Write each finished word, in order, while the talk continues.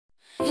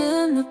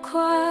in the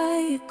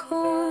quiet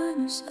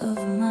corners of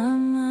my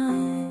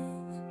mind.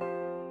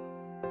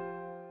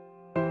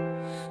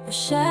 The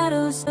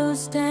shadows,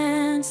 those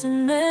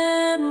dancing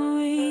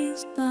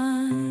memories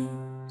bind.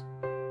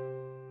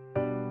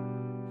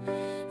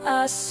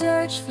 I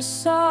search for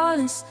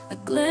solace, a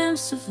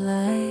glimpse of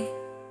light,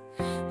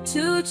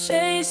 to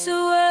chase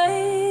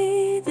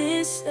away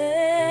this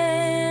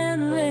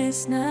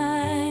endless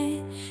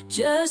night.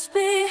 Just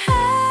be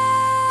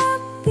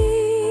happy,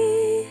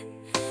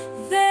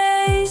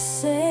 they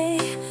say,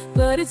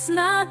 but it's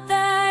not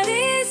that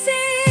easy.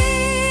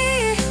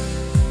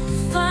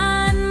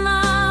 Find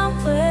my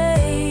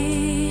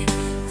way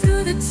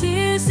through the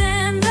tears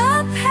and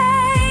the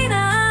pain.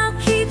 I'll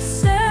keep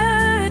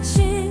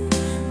searching,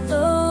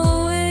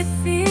 though it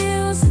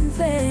feels in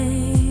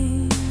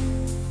vain.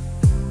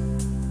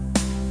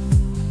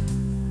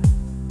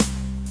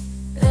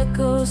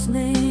 Echoes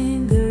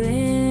linger,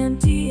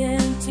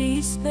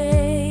 empty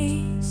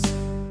space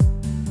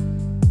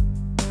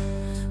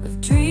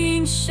of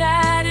dreams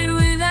shattered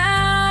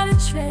without a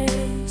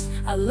trace.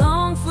 I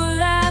long for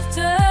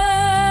laughter,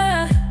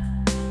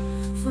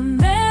 for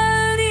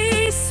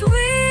melodies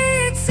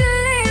sweet to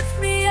lift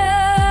me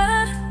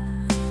up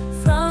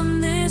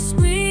from this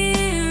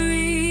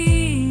weary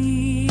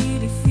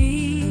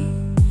defeat.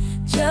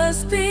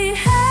 Just be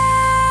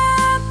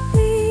happy,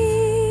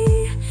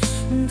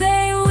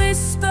 they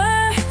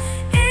whisper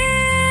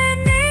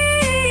in the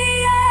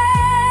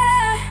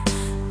air,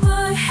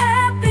 but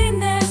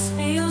happiness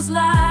feels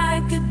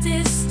like a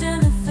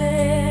distant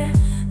affair.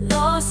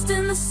 Lost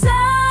in the silence,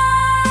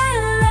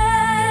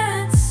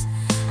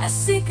 I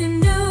seek a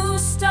new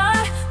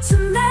start to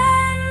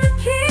mend the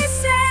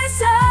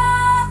pieces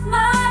of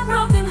my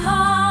broken heart.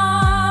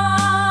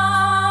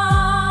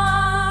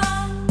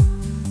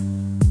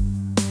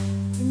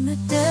 In the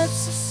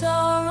depths of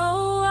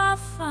sorrow, I'll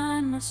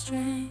find my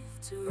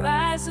strength to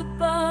rise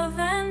above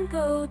and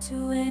go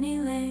to any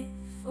length.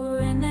 For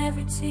in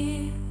every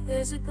tear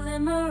there's a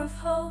glimmer of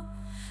hope,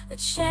 a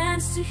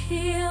chance to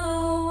heal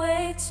a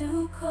way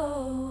too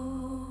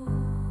cold.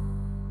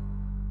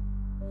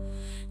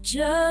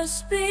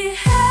 Just be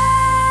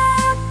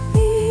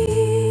happy,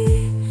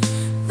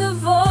 the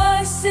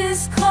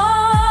voices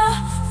call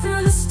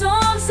through the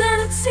storms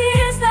and the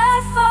tears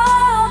that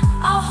fall.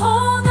 I'll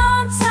hold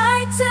on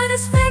tight to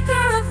this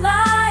flicker of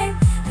light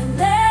and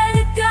let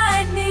it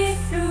guide me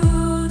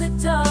through the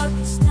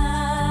darkest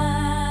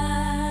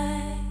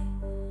night.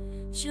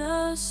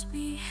 Just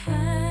be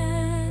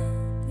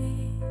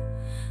happy,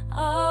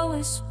 I'll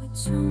whisper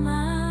to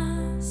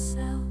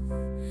myself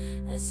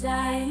as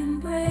I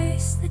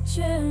embrace the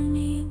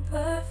journey,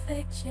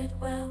 perfect yet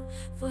well.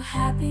 For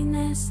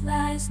happiness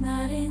lies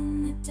not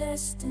in the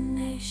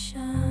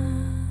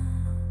destination,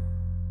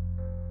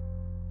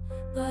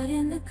 but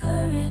in the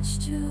courage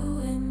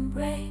to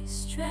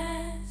embrace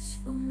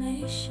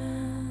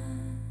transformation.